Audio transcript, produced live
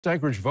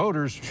Anchorage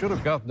voters should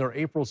have gotten their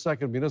April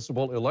 2nd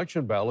municipal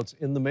election ballots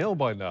in the mail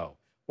by now.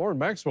 Lauren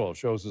Maxwell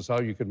shows us how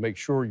you can make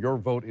sure your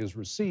vote is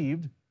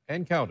received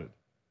and counted.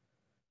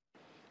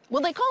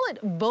 Well, they call it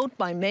vote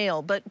by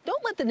mail, but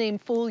don't let the name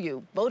fool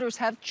you. Voters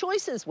have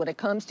choices when it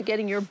comes to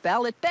getting your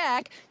ballot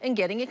back and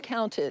getting it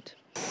counted.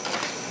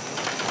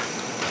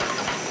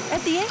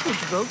 At the Anchorage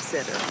Vote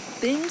Center,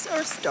 things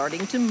are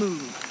starting to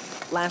move.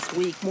 Last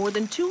week, more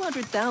than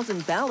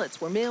 200,000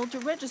 ballots were mailed to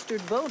registered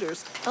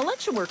voters.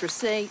 Election workers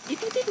say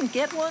if you didn't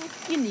get one,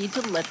 you need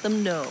to let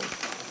them know.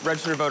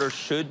 Registered voters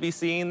should be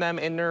seeing them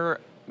in their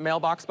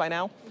mailbox by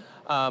now.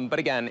 But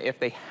again, if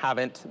they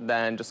haven't,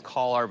 then just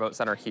call our vote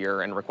center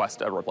here and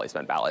request a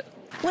replacement ballot.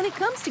 When it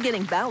comes to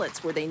getting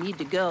ballots where they need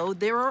to go,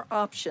 there are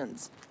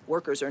options.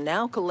 Workers are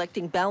now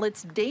collecting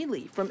ballots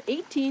daily from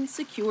 18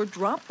 secure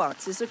drop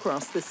boxes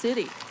across the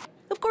city.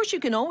 Of course, you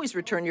can always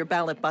return your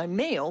ballot by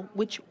mail,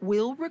 which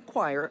will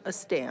require a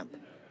stamp.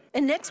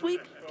 And next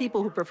week,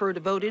 people who prefer to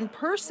vote in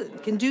person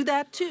can do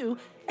that too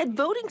at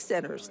voting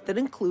centers that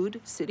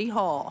include City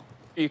Hall.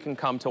 You can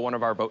come to one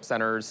of our vote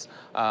centers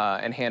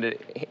and hand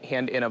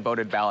in a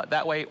voted ballot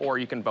that way, or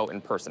you can vote in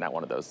person at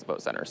one of those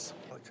vote centers.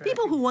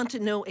 People who want to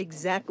know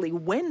exactly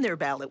when their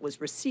ballot was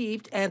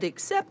received and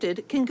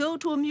accepted can go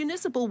to a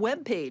municipal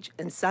webpage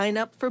and sign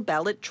up for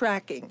ballot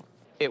tracking.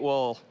 It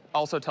will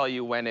also tell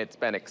you when it's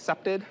been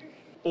accepted,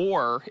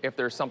 or if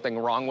there's something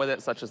wrong with it,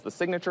 such as the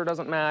signature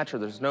doesn't match or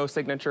there's no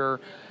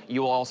signature,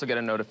 you will also get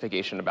a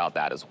notification about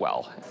that as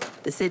well.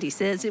 The city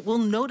says it will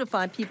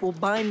notify people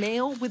by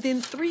mail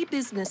within 3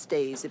 business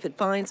days if it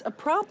finds a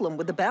problem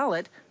with the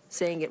ballot,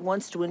 saying it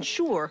wants to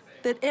ensure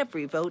that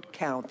every vote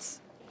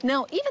counts.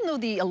 Now, even though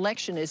the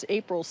election is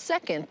April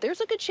 2nd,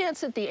 there's a good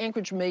chance that the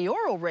Anchorage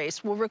mayoral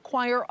race will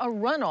require a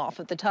runoff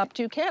of the top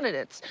 2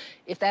 candidates.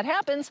 If that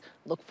happens,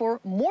 look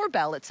for more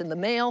ballots in the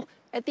mail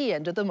at the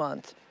end of the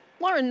month.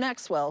 Lauren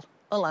Maxwell,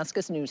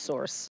 Alaska's news source.